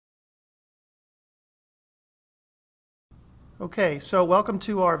Okay, so welcome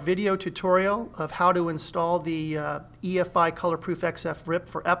to our video tutorial of how to install the EFI ColorProof XF RIP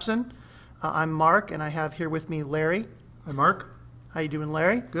for Epson. I'm Mark, and I have here with me Larry. Hi, Mark. How you doing,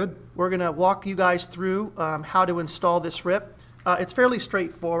 Larry? Good. We're going to walk you guys through how to install this RIP. It's fairly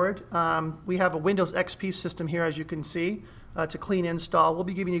straightforward. We have a Windows XP system here, as you can see. It's a clean install. We'll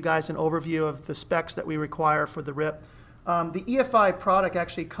be giving you guys an overview of the specs that we require for the RIP. The EFI product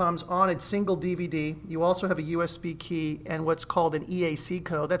actually comes on a single DVD. You also have a USB key and what's called an EAC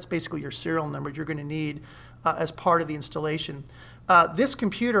code. That's basically your serial number you're going to need as part of the installation. This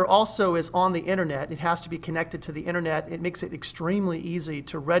computer also is on the internet. It has to be connected to the internet. It makes it extremely easy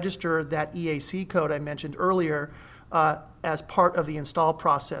to register that EAC code I mentioned earlier as part of the install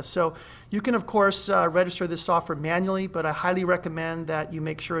process. So you can, of course, register this software manually, but I highly recommend that you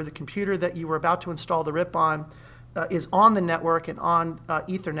make sure the computer that you were about to install the RIP on is on the network and on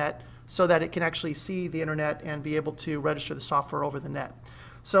Ethernet so that it can actually see the internet and be able to register the software over the net.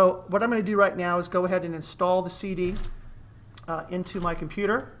 So what I'm going to do right now is go ahead and install the CD into my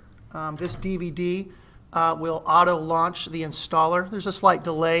computer. This DVD will auto-launch the installer. There's a slight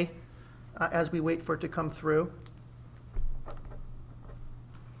delay as we wait for it to come through.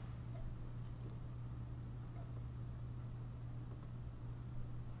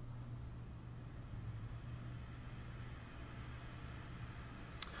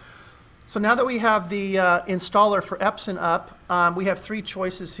 So now that we have the installer for Epson up, we have three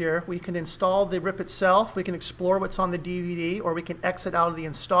choices here. We can install the RIP itself, we can explore what's on the DVD, or we can exit out of the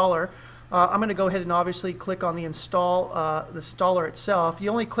installer. I'm going to go ahead and obviously click on the installer itself. You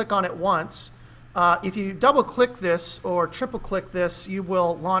only click on it once. If you double click this or triple click this, you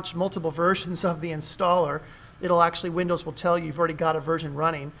will launch multiple versions of the installer. Windows will tell you you've already got a version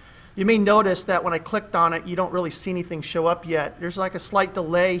running. You may notice that when I clicked on it, you don't really see anything show up yet. There's like a slight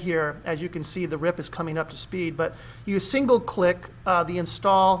delay here. As you can see, the RIP is coming up to speed, but you single click the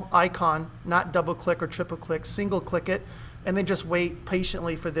install icon, not double click or triple click, single click it, and then just wait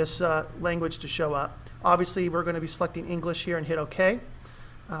patiently for this language to show up. Obviously, we're going to be selecting English here and hit OK.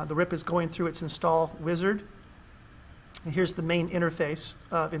 The RIP is going through its install wizard. And here's the main interface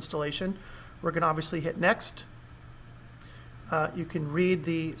of installation. We're going to obviously hit Next. You can read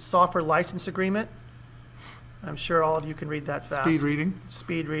the software license agreement. I'm sure all of you can read that fast. Speed reading.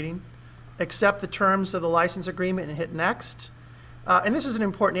 Speed reading. Accept the terms of the license agreement and hit Next. And this is an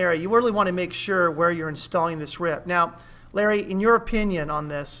important area. You really want to make sure where you're installing this RIP. Now, Larry, in your opinion on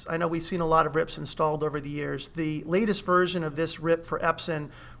this, I know we've seen a lot of RIPs installed over the years. The latest version of this RIP for Epson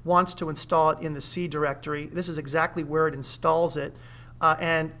wants to install it in the C directory. This is exactly where it installs it.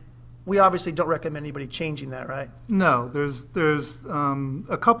 And we obviously don't recommend anybody changing that, right? No, there's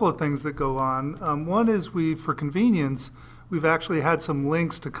a couple of things that go on. One is for convenience, we've actually had some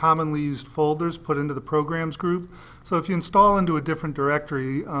links to commonly used folders put into the programs group. So if you install into a different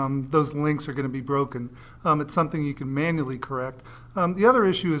directory, those links are going to be broken. It's something you can manually correct. The other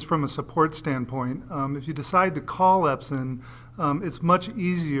issue is from a support standpoint. If you decide to call Epson, it's much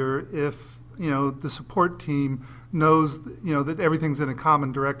easier if the support team knows that everything's in a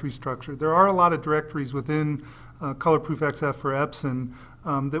common directory structure. There are a lot of directories within ColorProof XF for Epson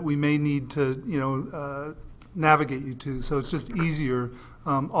that we may need to navigate you to. So it's just easier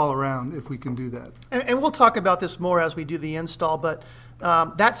all around if we can do that. And we'll talk about this more as we do the install, but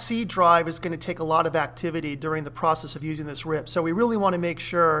that C drive is going to take a lot of activity during the process of using this RIP. So we really want to make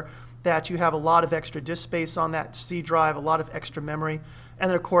sure that you have a lot of extra disk space on that C drive, a lot of extra memory. And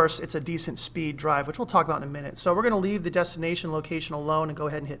then, of course, it's a decent speed drive, which we'll talk about in a minute. So we're going to leave the destination location alone and go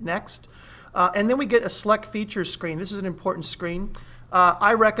ahead and hit Next. And then we get a Select Features screen. This is an important screen.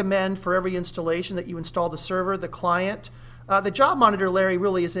 I recommend for every installation that you install the server, the client. The Job Monitor, Larry,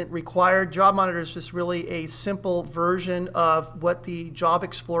 really isn't required. Job Monitor is just really a simple version of what the Job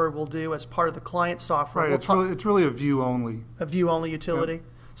Explorer will do as part of the client software. Right, it's really a view-only. A view-only utility. Yep.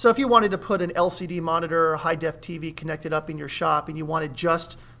 So if you wanted to put an LCD monitor or a high-def TV connected up in your shop and you wanted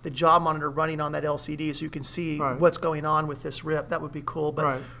just the job monitor running on that LCD so you can see what's going on with this RIP, that would be cool,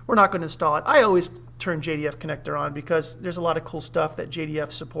 but we're not going to install it. I always turn JDF connector on because there's a lot of cool stuff that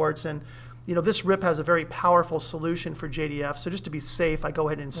JDF supports, and this RIP has a very powerful solution for JDF, so just to be safe, I go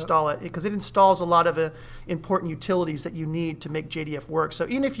ahead and install it because it installs a lot of important utilities that you need to make JDF work. So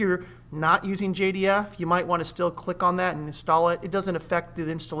even if you're not using JDF, you might want to still click on that and install it. It doesn't affect the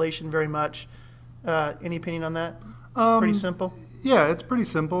installation very much. Any opinion on that? Pretty simple? Yeah, it's pretty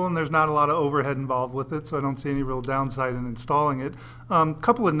simple, and there's not a lot of overhead involved with it, so I don't see any real downside in installing it.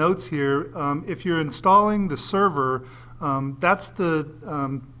 Couple of notes here. If you're installing the server, that's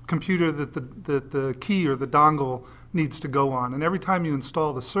the computer that the key or the dongle needs to go on. And every time you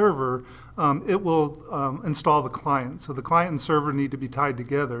install the server, it will install the client. So the client and server need to be tied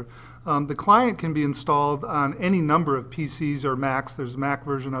together. The client can be installed on any number of PCs or Macs. There's a Mac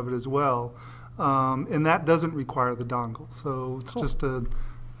version of it as well. And that doesn't require the dongle. So it's just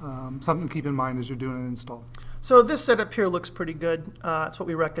something to keep in mind as you're doing an install. So this setup here looks pretty good. It's what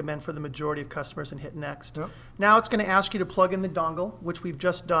we recommend for the majority of customers, and hit next. Yep. Now it's going to ask you to plug in the dongle, which we've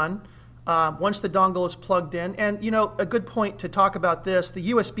just done. Once the dongle is plugged in, and you know, a good point to talk about this,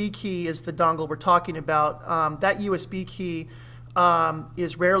 the USB key is the dongle we're talking about. That USB key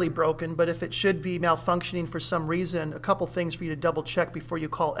is rarely broken, but if it should be malfunctioning for some reason, a couple things for you to double check before you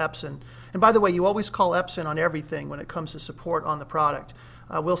call Epson. And by the way, you always call Epson on everything when it comes to support on the product.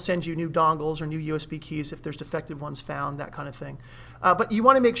 We'll send you new dongles or new USB keys if there's defective ones found, that kind of thing. But you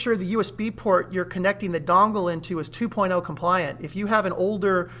want to make sure the USB port you're connecting the dongle into is 2.0 compliant. If you have an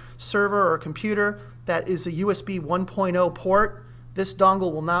older server or computer that is a USB 1.0 port, this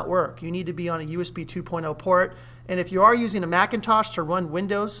dongle will not work. You need to be on a USB 2.0 port. And if you are using a Macintosh to run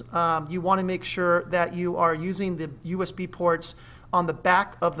Windows, you want to make sure that you are using the USB ports on the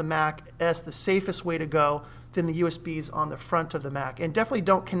back of the Mac as the safest way to go than the USBs on the front of the Mac. And definitely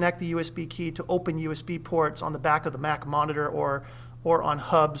don't connect the USB key to open USB ports on the back of the Mac monitor or on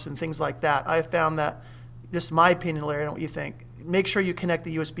hubs and things like that. I have found that, just my opinion, Larry, I don't know what you think, make sure you connect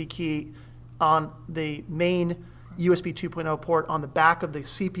the USB key on the main USB 2.0 port on the back of the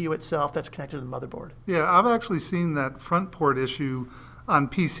CPU itself that's connected to the motherboard. Yeah, I've actually seen that front port issue on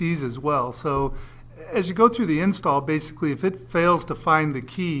PCs as well. So as you go through the install, basically if it fails to find the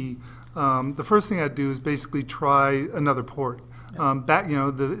key, the first thing I'd do is basically try another port. The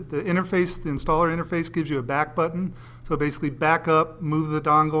interface, the installer interface gives you a back button. So basically back up, move the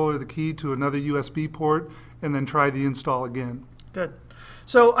dongle or the key to another USB port, and then try the install again. Good.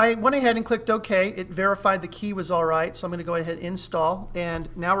 So I went ahead and clicked OK. It verified the key was all right. So I'm going to go ahead and install. And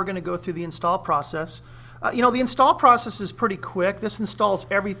now we're going to go through the install process. The install process is pretty quick. This installs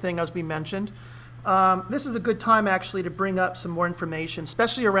everything, as we mentioned. This is a good time actually to bring up some more information,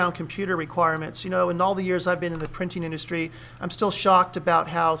 especially around computer requirements. In all the years I've been in the printing industry, I'm still shocked about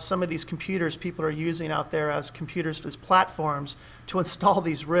how some of these computers people are using out there as computers as platforms to install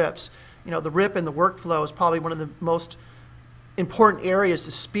these RIPs. The RIP and the workflow is probably one of the most important areas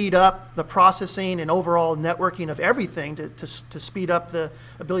to speed up the processing and overall networking of everything to speed up the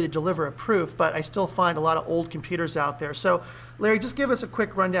ability to deliver a proof, but I still find a lot of old computers out there. So Larry, just give us a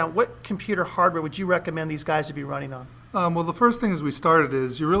quick rundown. What computer hardware would you recommend these guys to be running on? Well, the first thing as we started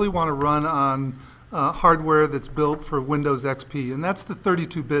is you really want to run on hardware that's built for Windows XP, and that's the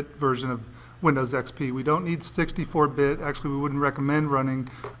 32-bit version of Windows XP. We don't need 64-bit. Actually, we wouldn't recommend running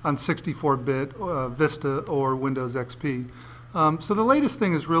on 64-bit Vista or Windows XP. So the latest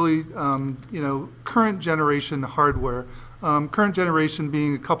thing is really, current generation hardware. Current generation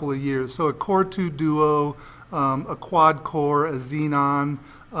being a couple of years. So a Core 2 Duo, a quad core, a Xenon.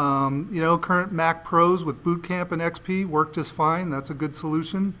 Current Mac Pros with Boot Camp and XP work just fine. That's a good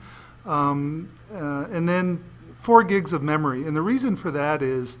solution. And then 4 gigs of memory. And the reason for that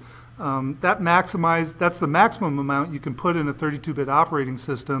is that's the maximum amount you can put in a 32-bit operating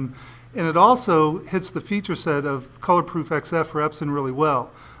system. And it also hits the feature set of ColorProof XF for Epson really well.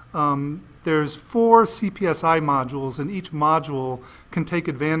 There's 4 CPSI modules, and each module can take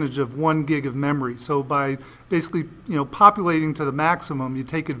advantage of 1 gig of memory. So by basically populating to the maximum, you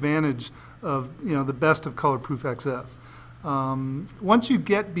take advantage of the best of ColorProof XF. Once you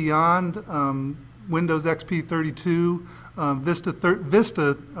get beyond Windows XP 32,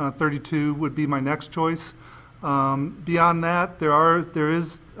 Vista 32 would be my next choice. Beyond that, there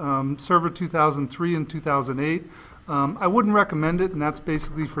is Server 2003 and 2008. I wouldn't recommend it, and that's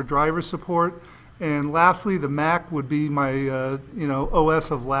basically for driver support. And lastly, the Mac would be my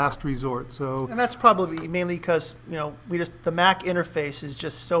OS of last resort. So, and that's probably mainly because the Mac interface is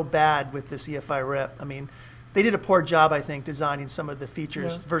just so bad with this EFI RIP. I mean, they did a poor job, I think, designing some of the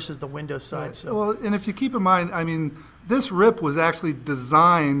features versus the Windows side. Right. So. Well, and if you keep in mind, I mean, this RIP was actually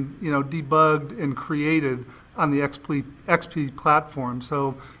designed, debugged and created on the XP platform.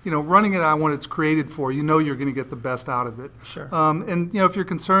 So, running it on what it's created for, you're going to get the best out of it. Sure. And, if you're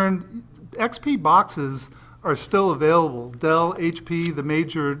concerned, XP boxes are still available. Dell, HP, the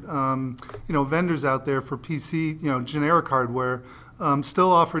major, vendors out there for PC, generic hardware,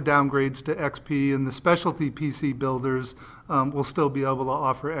 still offer downgrades to XP, and the specialty PC builders will still be able to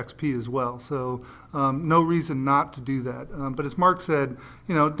offer XP as well. So no reason not to do that. But as Mark said,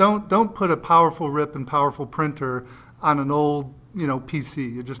 don't put a powerful RIP and powerful printer on an old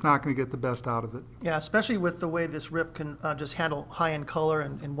PC. You're just not going to get the best out of it. Yeah, especially with the way this RIP can just handle high-end color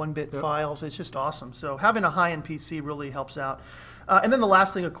and one-bit files. It's just awesome. So having a high-end PC really helps out. And then the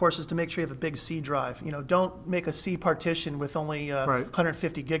last thing, of course, is to make sure you have a big C drive. Don't make a C partition with only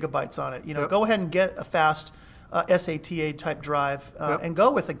 150 gigabytes on it. Go ahead and get a fast SATA type drive and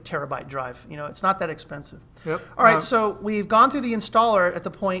go with a terabyte drive. It's not that expensive. All right, so we've gone through the installer at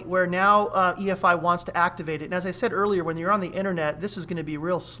the point where now EFI wants to activate it. And as I said earlier, when you're on the internet, this is going to be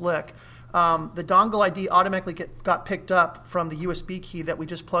real slick. The dongle ID automatically got picked up from the USB key that we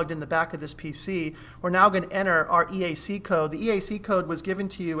just plugged in the back of this PC. We're now going to enter our EAC code. The EAC code was given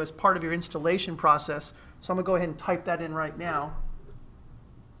to you as part of your installation process. So I'm going to go ahead and type that in right now.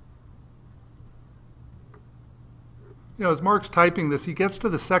 As Mark's typing this, he gets to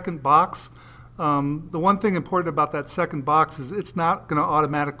the second box. The one thing important about that second box is it's not going to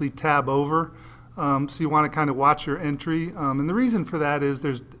automatically tab over. So you want to kind of watch your entry. And the reason for that is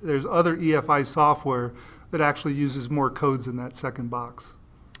there's other EFI software that actually uses more codes in that second box.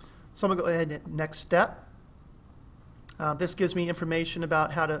 So I'm going to go ahead and hit next step. This gives me information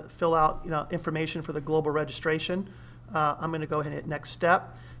about how to fill out information for the global registration. I'm going to go ahead and hit next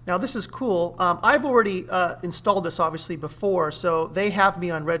step. Now this is cool. I've already installed this obviously before, so they have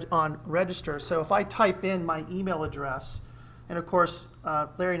me on register. So if I type in my email address, and of course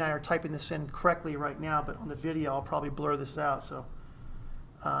Larry and I are typing this in correctly right now, but on the video I'll probably blur this out so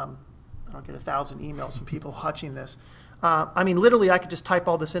I don't get 1,000 emails from people watching this. I mean, literally I could just type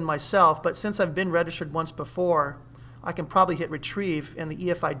all this in myself, but since I've been registered once before, I can probably hit retrieve and the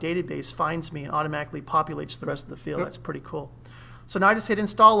EFI database finds me and automatically populates the rest of the field. That's pretty cool. So now I just hit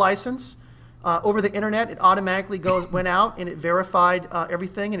install license. Over the internet, it automatically went out and it verified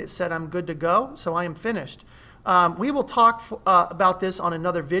everything and it said I'm good to go. So I am finished. We will talk about this on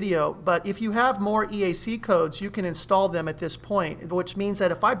another video, but if you have more EAC codes, you can install them at this point, which means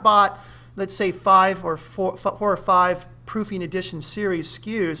that if I bought, let's say, 4 or 5 Proofing Edition series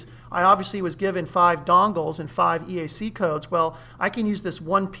SKUs, I obviously was given 5 dongles and 5 EAC codes. Well, I can use this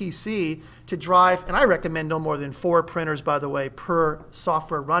one PC to drive, and I recommend no more than 4 printers, by the way, per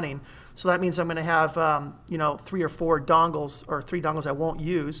software running. So that means I'm going to have 3 or 4 dongles, or 3 dongles I won't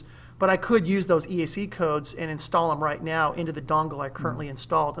use. But I could use those EAC codes and install them right now into the dongle I currently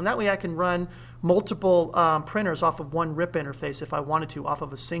installed. And that way I can run multiple printers off of one RIP interface if I wanted to, off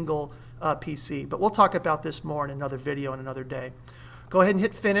of a single PC. But we'll talk about this more in another video in another day. Go ahead and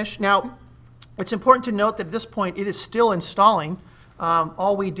hit finish. Now, it's important to note that at this point it is still installing.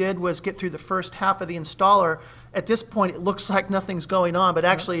 All we did was get through the first half of the installer. At this point, it looks like nothing's going on, but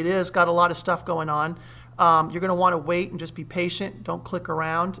actually it is got a lot of stuff going on. You're going to want to wait and just be patient. Don't click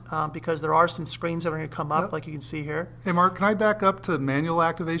around because there are some screens that are going to come up like you can see here. Hey Mark, can I back up to manual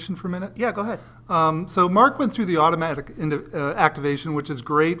activation for a minute? Yeah, go ahead. So Mark went through the automatic activation, which is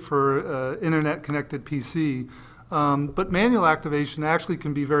great for internet connected PC. But manual activation actually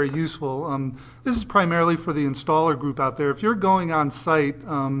can be very useful. This is primarily for the installer group out there. If you're going on site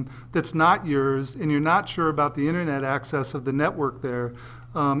that's not yours and you're not sure about the internet access of the network there,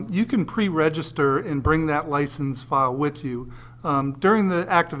 you can pre-register and bring that license file with you. During the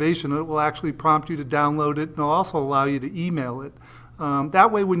activation, it will actually prompt you to download it and it'll also allow you to email it.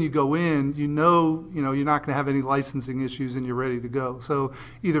 That way when you go in, you're not going to have any licensing issues and you're ready to go. So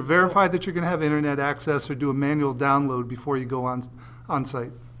either verify that you're going to have internet access or do a manual download before you go on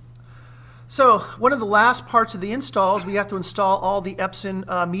site. So one of the last parts of the install is we have to install all the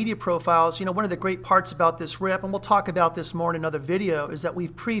Epson media profiles. One of the great parts about this RIP, and we'll talk about this more in another video, is that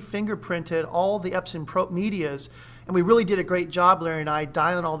we've pre-fingerprinted all the Epson medias, and we really did a great job, Larry and I,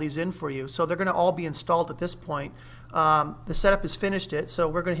 dialing all these in for you. So they're going to all be installed at this point. The setup has finished it, so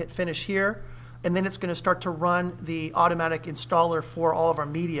we're going to hit finish here, and then it's going to start to run the automatic installer for all of our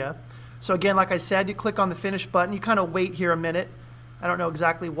media. So again, like I said, you click on the finish button, you kind of wait here a minute. I don't know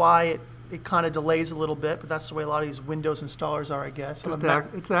exactly why it kind of delays a little bit, but that's the way a lot of these Windows installers are, I guess.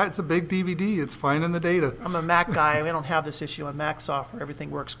 It's a big DVD. It's finding the data. I'm a Mac guy. We don't have this issue on Mac software. Everything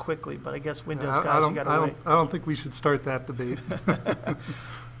works quickly, but I guess Windows guys, you got to wait. I don't think we should start that debate.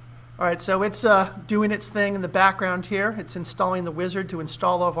 All right, so it's doing its thing in the background here. It's installing the wizard to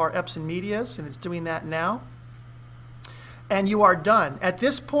install all of our Epson medias, and it's doing that now. And you are done. At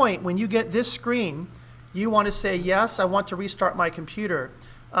this point, when you get this screen, you want to say, yes, I want to restart my computer.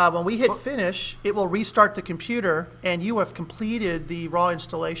 When we hit finish, it will restart the computer, and you have completed the raw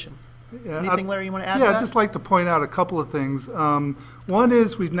installation. Yeah, anything, Larry, you want to add to that? Yeah, I'd just like to point out a couple of things. One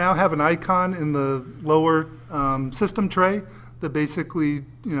is we now have an icon in the lower system tray that basically,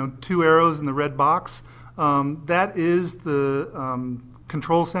 2 arrows in the red box. That is the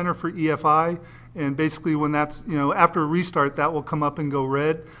control center for EFI, and basically when that's, after a restart, that will come up and go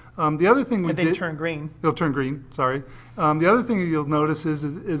red. The other thing we did... And then turn green. It'll turn green, sorry. The other thing you'll notice is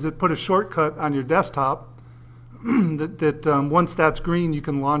it put a shortcut on your desktop that once that's green, you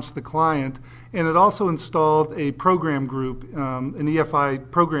can launch the client. And it also installed a program group, an EFI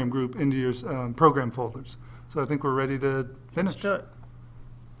program group into your program folders. So I think we're ready to finish. Let's do it.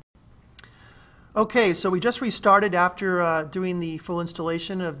 Okay, so we just restarted after doing the full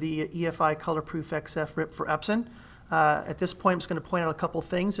installation of the EFI ColorProof XF RIP for Epson. At this point, I'm just going to point out a couple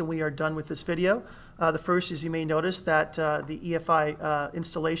things, and we are done with this video. The first is you may notice that the EFI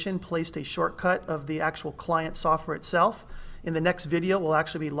installation placed a shortcut of the actual client software itself. In the next video, we'll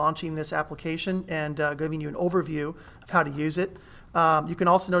actually be launching this application and giving you an overview of how to use it. You can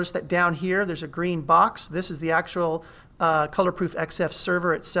also notice that down here, there's a green box. This is the actual ColorProof XF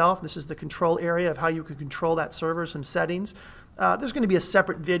server itself. This is the control area of how you can control that server, some settings. There's going to be a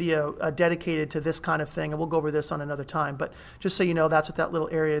separate video dedicated to this kind of thing, and we'll go over this on another time. But just so you know, that's what that little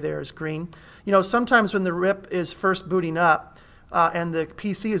area there is green. Sometimes when the RIP is first booting up and the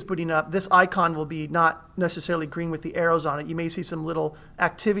PC is booting up, this icon will be not necessarily green with the arrows on it. You may see some little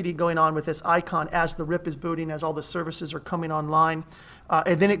activity going on with this icon as the RIP is booting, as all the services are coming online.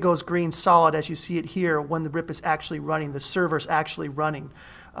 And then it goes green solid as you see it here when the RIP is actually running, the server's actually running.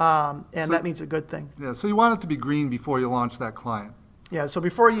 That means a good thing. Yeah, so you want it to be green before you launch that client. Yeah, so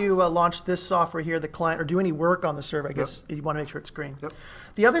before you launch this software here, the client, or do any work on the server, I guess you want to make sure it's green. Yep.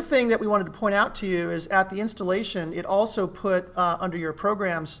 The other thing that we wanted to point out to you is at the installation, it also put under your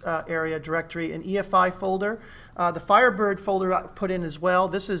programs area directory an EFI folder. The Firebird folder I put in as well.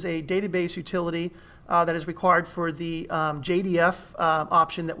 This is a database utility that is required for the JDF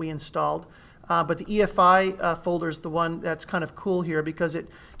option that we installed. But the EFI folder is the one that's kind of cool here because it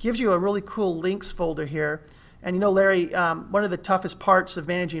gives you a really cool links folder here. And Larry, one of the toughest parts of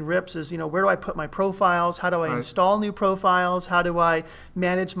managing RIPs is, where do I put my profiles? How do I install new profiles? How do I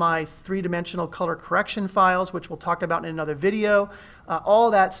manage my three-dimensional color correction files, which we'll talk about in another video?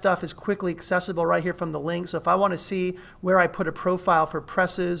 All that stuff is quickly accessible right here from the link. So if I want to see where I put a profile for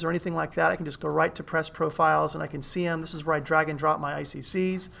presses or anything like that, I can just go right to press profiles and I can see them. This is where I drag and drop my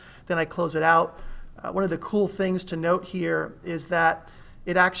ICCs. Then I close it out. One of the cool things to note here is that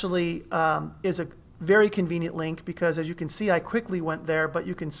it actually is a very convenient link because, as you can see, I quickly went there, but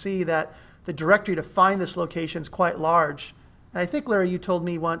you can see that the directory to find this location is quite large. And I think, Larry, you told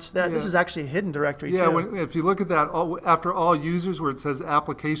me once that this is actually a hidden directory, too. Yeah, if you look at that, after all users where it says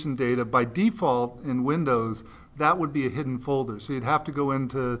application data, by default in Windows, that would be a hidden folder. So you'd have to go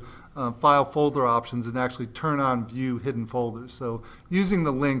into file folder options and actually turn on view hidden folders. So using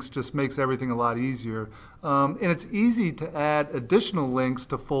the links just makes everything a lot easier. And it's easy to add additional links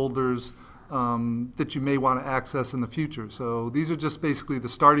to folders that you may want to access in the future. So these are just basically the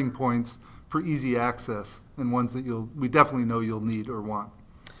starting points for easy access and ones that we definitely know you'll need or want.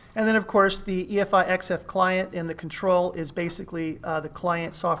 And then, of course, the EFI XF client and the control is basically the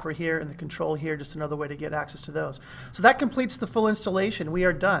client software here and the control here, just another way to get access to those. So that completes the full installation. We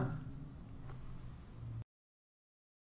are done.